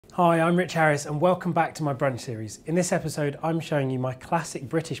Hi, I'm Rich Harris and welcome back to my brunch series. In this episode, I'm showing you my classic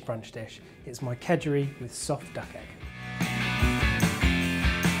British brunch dish. It's my Kedgeree with soft duck egg.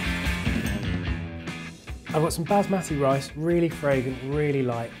 I've got some basmati rice, really fragrant, really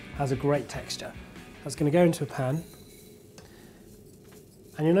light, has a great texture. That's going to go into a pan.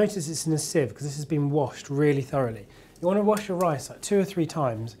 And you'll notice it's in a sieve because this has been washed really thoroughly. You want to wash your rice like 2 or 3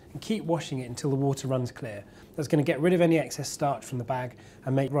 times and keep washing it until the water runs clear. That's going to get rid of any excess starch from the bag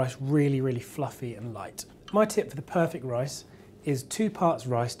and make rice really, really fluffy and light. My tip for the perfect rice is 2 parts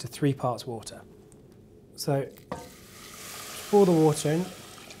rice to 3 parts water. So pour the water in,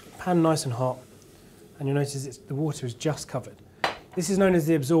 pan nice and hot, and you'll notice the water is just covered. This is known as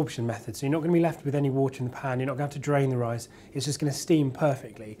the absorption method, so you're not going to be left with any water in the pan, you're not going to have to drain the rice, it's just going to steam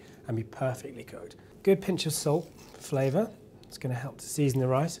perfectly and be perfectly cooked. Good pinch of salt for flavour, it's going to help to season the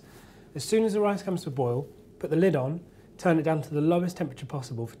rice. As soon as the rice comes to a boil, put the lid on, turn it down to the lowest temperature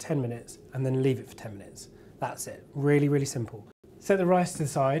possible for 10 minutes and then leave it for 10 minutes. That's it, really, really simple. Set the rice to the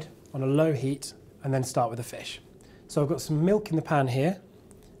side on a low heat and then start with the fish. So I've got some milk in the pan here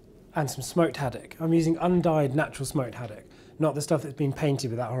and some smoked haddock. I'm using undyed natural smoked haddock, not the stuff that's been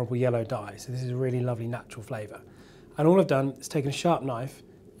painted with that horrible yellow dye. So this is a really lovely natural flavour. And all I've done is taken a sharp knife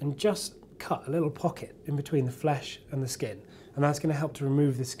and just cut a little pocket in between the flesh and the skin. And that's going to help to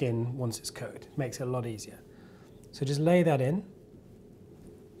remove the skin once it's cooked. It makes it a lot easier. So just lay that in.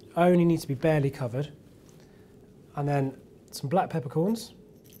 Only needs to be barely covered. And then some black peppercorns.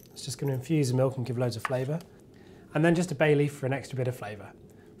 It's just going to infuse the milk and give loads of flavour. And then just a bay leaf for an extra bit of flavour.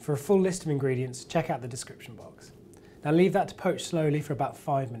 For a full list of ingredients, check out the description box. Now leave that to poach slowly for about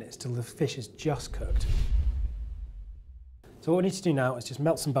 5 minutes till the fish is just cooked. So what we need to do now is just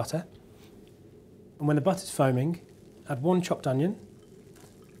melt some butter. And when the butter's foaming, add 1 chopped onion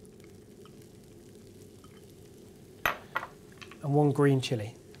and 1 green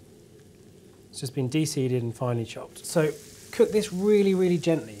chilli. It's just been deseeded and finely chopped. So cook this really, really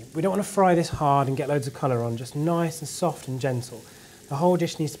gently. We don't want to fry this hard and get loads of colour on, just nice and soft and gentle. The whole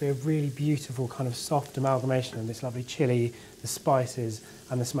dish needs to be a really beautiful kind of soft amalgamation of this lovely chilli, the spices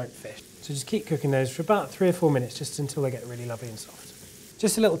and the smoked fish. So just keep cooking those for about 3 or 4 minutes just until they get really lovely and soft.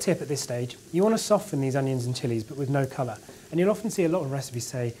 Just a little tip at this stage, you want to soften these onions and chillies but with no colour. And you'll often see a lot of recipes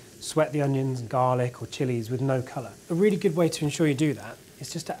say sweat the onions and garlic or chillies with no colour. A really good way to ensure you do that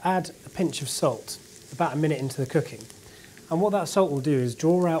is just to add a pinch of salt about a minute into the cooking. And what that salt will do is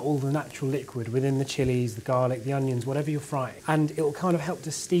draw out all the natural liquid within the chillies, the garlic, the onions, whatever you're frying. And it will kind of help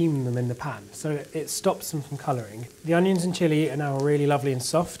to steam them in the pan, so it stops them from colouring. The onions and chilli are now really lovely and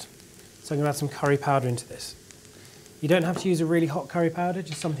soft, so I'm going to add some curry powder into this. You don't have to use a really hot curry powder,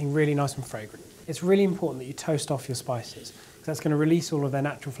 just something really nice and fragrant. It's really important that you toast off your spices, because that's going to release all of their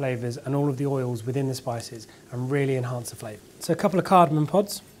natural flavours and all of the oils within the spices and really enhance the flavour. So a couple of cardamom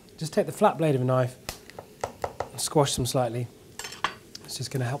pods, just take the flat blade of a knife and squash them slightly. It's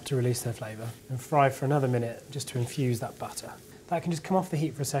just going to help to release their flavour and fry for another minute just to infuse that butter. That can just come off the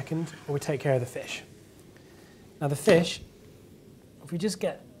heat for a second or we take care of the fish. Now the fish, if we just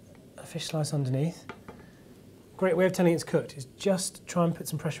get a fish slice underneath, great way of telling it's cooked is just try and put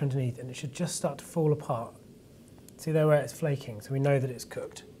some pressure underneath and it should just start to fall apart. See there where it's flaking, so we know that it's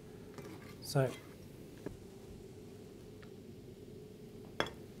cooked. So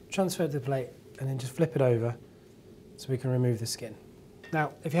transfer it to the plate and then just flip it over so we can remove the skin.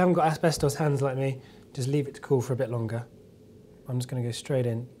 Now, if you haven't got asbestos hands like me, just leave it to cool for a bit longer. I'm just going to go straight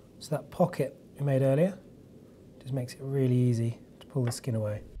in. So that pocket we made earlier just makes it really easy to pull the skin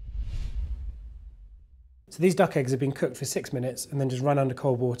away. So these duck eggs have been cooked for 6 minutes and then just run under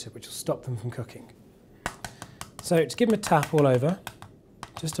cold water, which will stop them from cooking. So just give them a tap all over,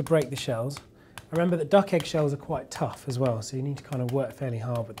 just to break the shells. Remember that duck egg shells are quite tough as well, so you need to kind of work fairly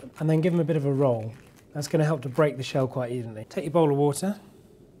hard with them. And then give them a bit of a roll. That's going to help to break the shell quite evenly. Take your bowl of water,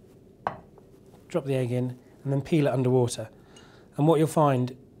 drop the egg in, and then peel it underwater. And what you'll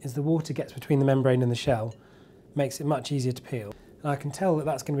find is the water gets between the membrane and the shell, makes it much easier to peel. And I can tell that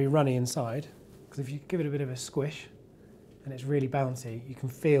that's going to be runny inside, because if you give it a bit of a squish and it's really bouncy, you can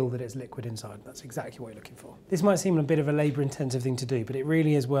feel that it's liquid inside. That's exactly what you're looking for. This might seem a bit of a labour-intensive thing to do, but it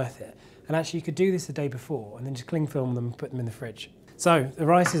really is worth it. And actually you could do this the day before and then just cling film them and put them in the fridge. So the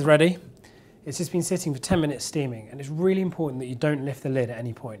rice is ready. It's just been sitting for 10 minutes steaming, and it's really important that you don't lift the lid at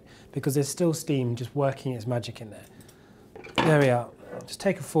any point because there's still steam just working its magic in there. There we are. Just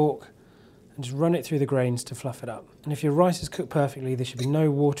take a fork and just run it through the grains to fluff it up. And if your rice is cooked perfectly, there should be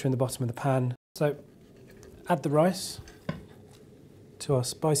no water in the bottom of the pan. So add the rice to our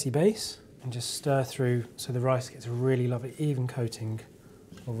spicy base and just stir through so the rice gets a really lovely even coating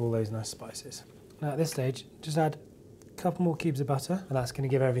of all those nice spices. Now at this stage, just add A couple more cubes of butter, and that's going to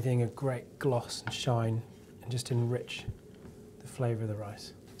give everything a great gloss and shine and just enrich the flavour of the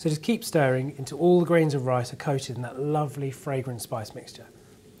rice. So just keep stirring until all the grains of rice are coated in that lovely fragrant spice mixture.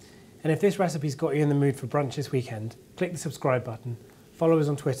 And if this recipe's got you in the mood for brunch this weekend, click the subscribe button, follow us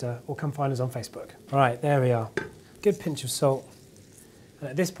on Twitter, or come find us on Facebook. All right, there we are. Good pinch of salt. And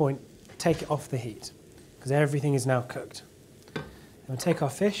at this point, take it off the heat, because everything is now cooked. And we'll take our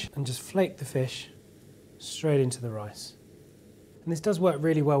fish and just flake the fish straight into the rice. And this does work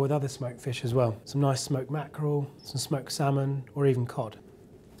really well with other smoked fish as well. Some nice smoked mackerel, some smoked salmon, or even cod.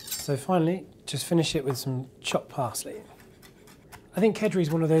 So finally, just finish it with some chopped parsley. I think Kedgeree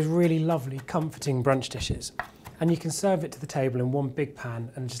is one of those really lovely, comforting brunch dishes. And you can serve it to the table in one big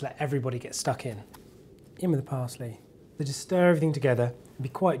pan and just let everybody get stuck in. In with the parsley. So just stir everything together and be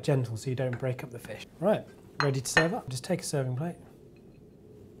quite gentle so you don't break up the fish. Right, ready to serve up? Just take a serving plate.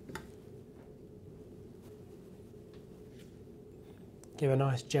 Give a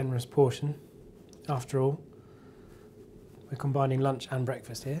nice generous portion. After all, we're combining lunch and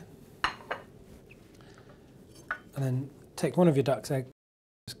breakfast here. And then take one of your duck's eggs,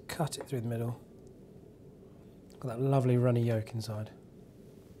 just cut it through the middle. Got that lovely runny yolk inside.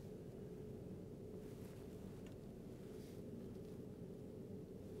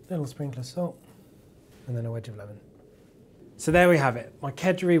 Little sprinkle of salt, and then a wedge of lemon. So there we have it, my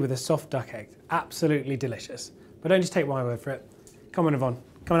Kedgeree with a soft duck egg. Absolutely delicious. But don't just take my word for it. Come on, Yvonne,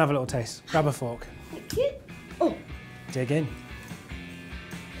 come and have a little taste. Grab a fork. Thank you. Oh. Dig in.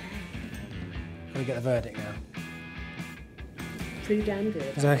 Let me get the verdict now. Pretty damn good.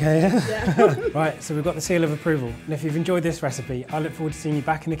 Is that okay? Yeah. Right, so we've got the seal of approval. And if you've enjoyed this recipe, I look forward to seeing you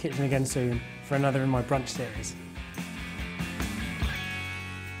back in the kitchen again soon for another in my brunch series.